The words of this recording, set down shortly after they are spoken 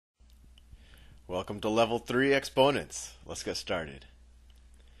Welcome to level 3 exponents. Let's get started.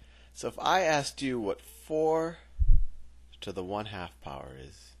 So if I asked you what 4 to the 1/2 power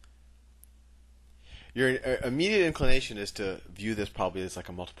is, your immediate inclination is to view this probably as like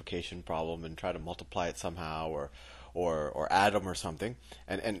a multiplication problem and try to multiply it somehow or add them or something.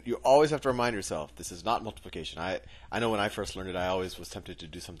 And you always have to remind yourself, this is not multiplication. I know when I first learned it, I always was tempted to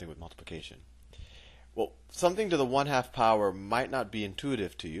do something with multiplication. Well, something to the 1/2 power might not be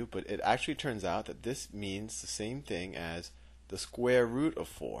intuitive to you, but it actually turns out that this means the same thing as the square root of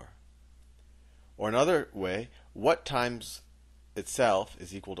 4. Or another way, what times itself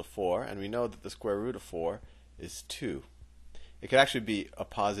is equal to 4, and we know that the square root of 4 is 2. It could actually be a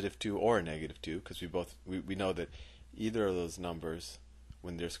positive 2 or a negative 2, because we know that either of those numbers,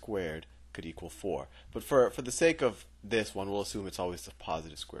 when they're squared, could equal 4. But for the sake of this one, we'll assume it's always the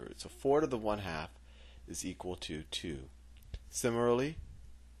positive square root. So 4 to the 1/2 is equal to 2. Similarly,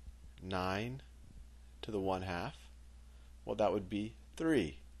 9 to the 1/2, well, that would be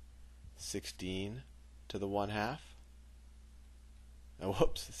 3. 16 to the 1/2. Oh,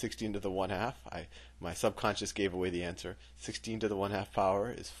 whoops, 16 to the 1/2. My subconscious gave away the answer. 16 to the 1/2 power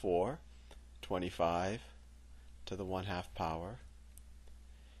is 4. 25 to the 1/2 power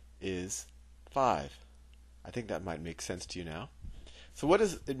is 5. I think that might make sense to you now. So what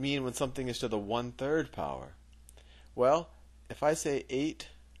does it mean when something is to the 1/3 power? Well, if I say 8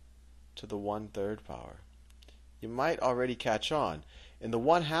 to the 1/3 power, you might already catch on. In the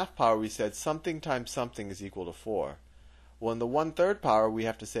 1/2 power, we said something times something is equal to 4. Well, in the 1/3 power, we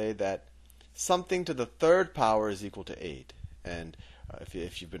have to say that something to the 3rd power is equal to 8. And if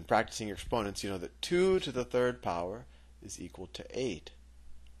you've been practicing your exponents, you know that 2 to the 3rd power is equal to 8.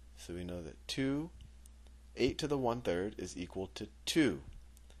 So we know that 8 to the 1/3 is equal to 2.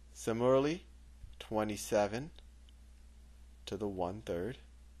 Similarly, 27 to the 1/3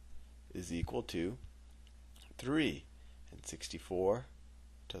 is equal to 3. And 64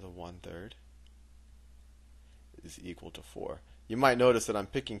 to the 1/3 is equal to 4. You might notice that I'm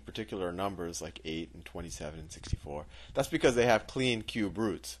picking particular numbers like 8 and 27 and 64. That's because they have clean cube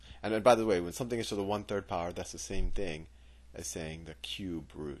roots. And by the way, when something is to the 1/3 power, that's the same thing as saying the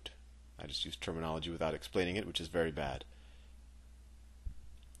cube root. I just used terminology without explaining it, which is very bad.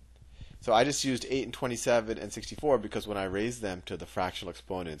 So I just used 8 and 27 and 64 because when I raise them to the fractional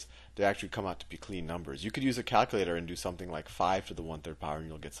exponents, they actually come out to be clean numbers. You could use a calculator and do something like 5 to the 1/3 power and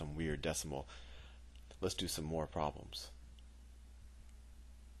you'll get some weird decimal. Let's do some more problems.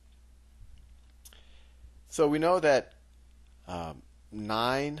 So we know that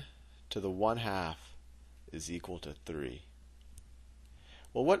 9 to the 1/2 is equal to 3.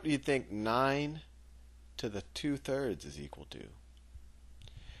 Well, what do you think 9 to the 2/3 is equal to?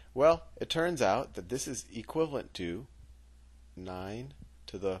 Well, it turns out that this is equivalent to 9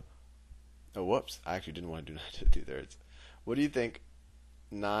 to the... Oh, whoops. I actually didn't want to do 9 to the 2/3. What do you think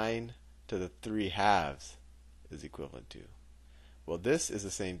 9 to the 3/2 is equivalent to? Well, this is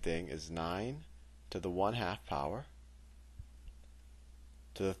the same thing as 9 to the 1/2 power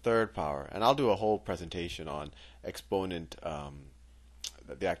to the 3rd power. And I'll do a whole presentation on exponent...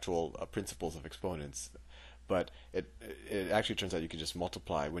 the actual principles of exponents, but it actually turns out you can just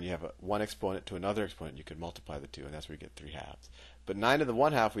multiply. When you have one exponent to another exponent, you can multiply the two, and that's where you get 3/2. But 9 to the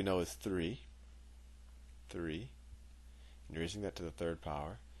 1/2 we know is 3. 3. And you're raising that to the 3rd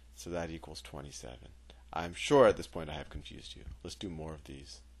power, so that equals 27. I'm sure at this point I have confused you. Let's do more of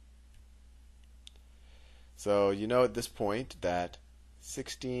these. So you know at this point that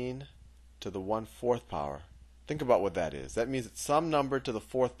 16 to the 1/4 power, think about what that is. That means that some number to the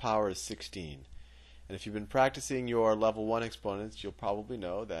 4th power is 16. And if you've been practicing your level 1 exponents, you'll probably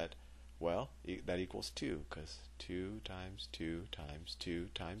know that, well, that equals 2, because 2 times 2 times 2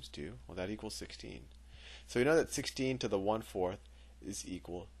 times 2, well, that equals 16. So we know that 16 to the 1/4 is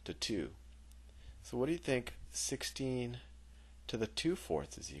equal to 2. So what do you think 16 to the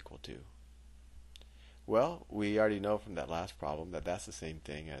 2/4 is equal to? Well, we already know from that last problem that that's the same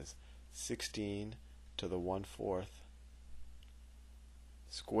thing as 16 to the 1/4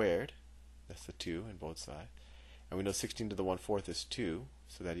 squared. That's the 2 on both sides. And we know 16 to the 1/4 is 2,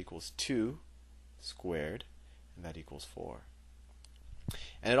 so that equals 2 squared, and that equals 4.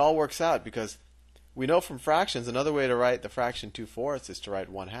 And it all works out because we know from fractions another way to write the fraction 2/4 is to write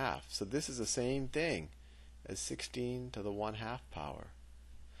 1/2. So this is the same thing as 16 to the 1/2 power.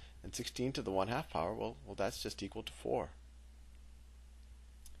 And 16 to the 1/2 power, well, that's just equal to 4.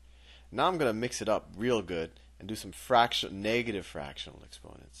 Now I'm going to mix it up real good and do some negative fractional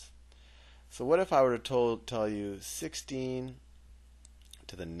exponents. So what if I were to tell you 16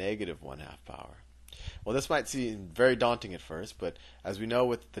 to the negative 1/2 power? Well, this might seem very daunting at first, but as we know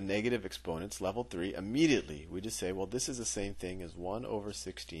with the negative exponents, level 3, immediately we just say, well, this is the same thing as 1 over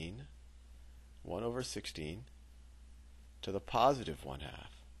 16 to the positive 1/2.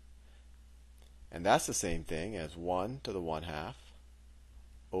 And that's the same thing as 1 to the 1/2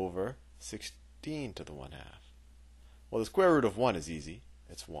 over 16 to the 1/2. Well, the square root of 1 is easy.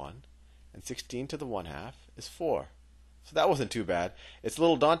 It's 1. And 16 to the 1/2 is 4. So that wasn't too bad. It's a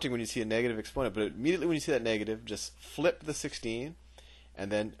little daunting when you see a negative exponent, but immediately when you see that negative, just flip the 16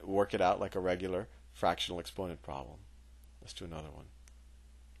 and then work it out like a regular fractional exponent problem. Let's do another one.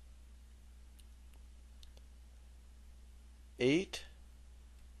 8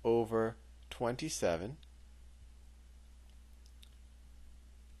 over 27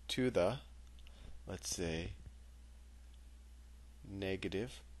 to the, let's say,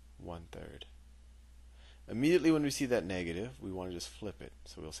 negative 1/3. Immediately when we see that negative, we want to just flip it.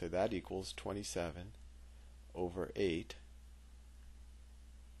 So we'll say that equals 27 over 8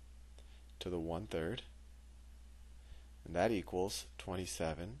 to the 1/3. And that equals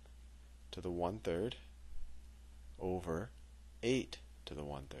 27 to the 1/3 over 8 to the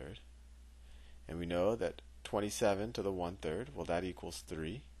 1/3. And we know that 27 to the 1/3, well, that equals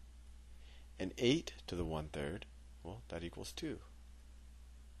 3. And 8 to the 1/3, well, that equals 2.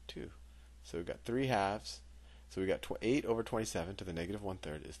 So we've got 3 halves. So we got 8 over 27 to the negative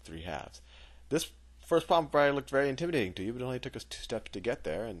 1/3 is 3 halves. This first problem probably looked very intimidating to you, but it only took us 2 steps to get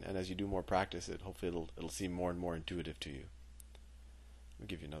there. And as you do more practice, hopefully it'll seem more and more intuitive to you. Let me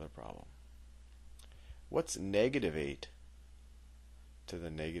give you another problem. What's negative 8 to the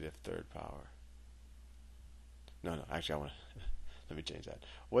negative 3rd power? No, actually I want to let me change that.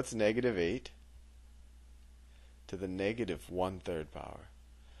 What's negative 8 to the negative 1/3 power?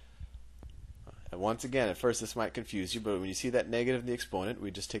 And once again, at first this might confuse you, but when you see that negative in the exponent, we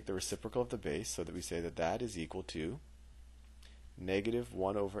just take the reciprocal of the base, so that we say that that is equal to negative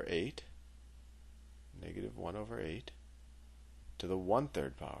 1 over 8 to the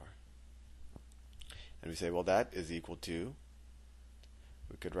 1/3 power. And we say, well, that is equal to,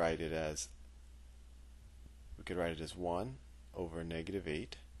 we could write it as 1 over negative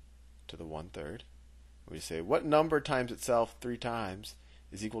 8 to the 1/3. We say, what number times itself 3 times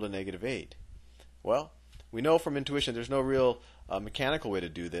is equal to negative 8? Well, we know from intuition there's no real mechanical way to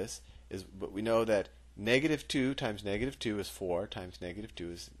do this, but we know that negative 2 times negative 2 is 4 times negative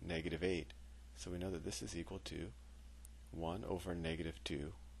 2 is negative 8. So we know that this is equal to 1 over negative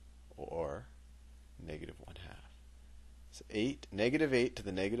 2, or negative 1/2. So negative 8 to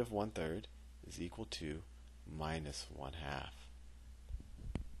the negative 1/3 is equal to minus 1/2.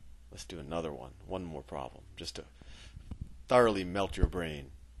 Let's do another one more problem, just to thoroughly melt your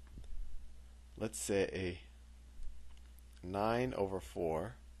brain. Let's say 9 over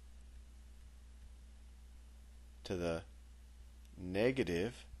 4 to the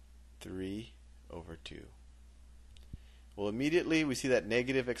negative 3 over 2. Well, immediately we see that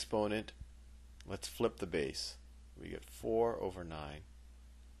negative exponent. Let's flip the base. We get 4 over 9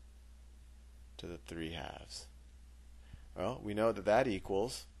 to the 3 halves. Well, we know that that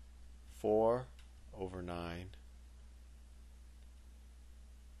equals 4 over 9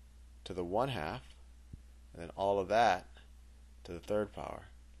 to the 1/2, and then all of that to the 3rd power.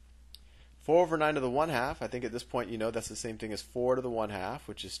 4 over 9 to the 1/2, I think at this point you know that's the same thing as 4 to the 1/2,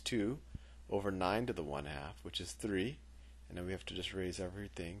 which is 2, over 9 to the 1/2, which is 3, and then we have to just raise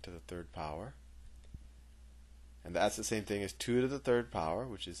everything to the 3rd power. And that's the same thing as 2 to the 3rd power,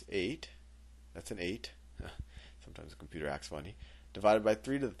 which is 8. That's an 8. Sometimes the computer acts funny. Divided by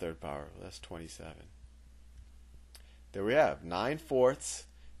 3 to the 3rd power, well, that's 27. There we have 9/4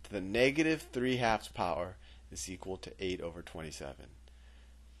 to the negative 3/2 power is equal to 8 over 27.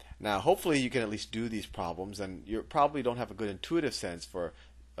 Now, hopefully you can at least do these problems, and you probably don't have a good intuitive sense for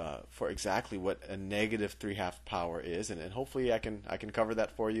exactly what a negative 3/2 power is, and hopefully I can cover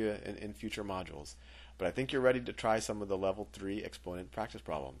that for you in future modules. But I think you're ready to try some of the level 3 exponent practice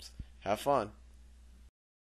problems. Have fun.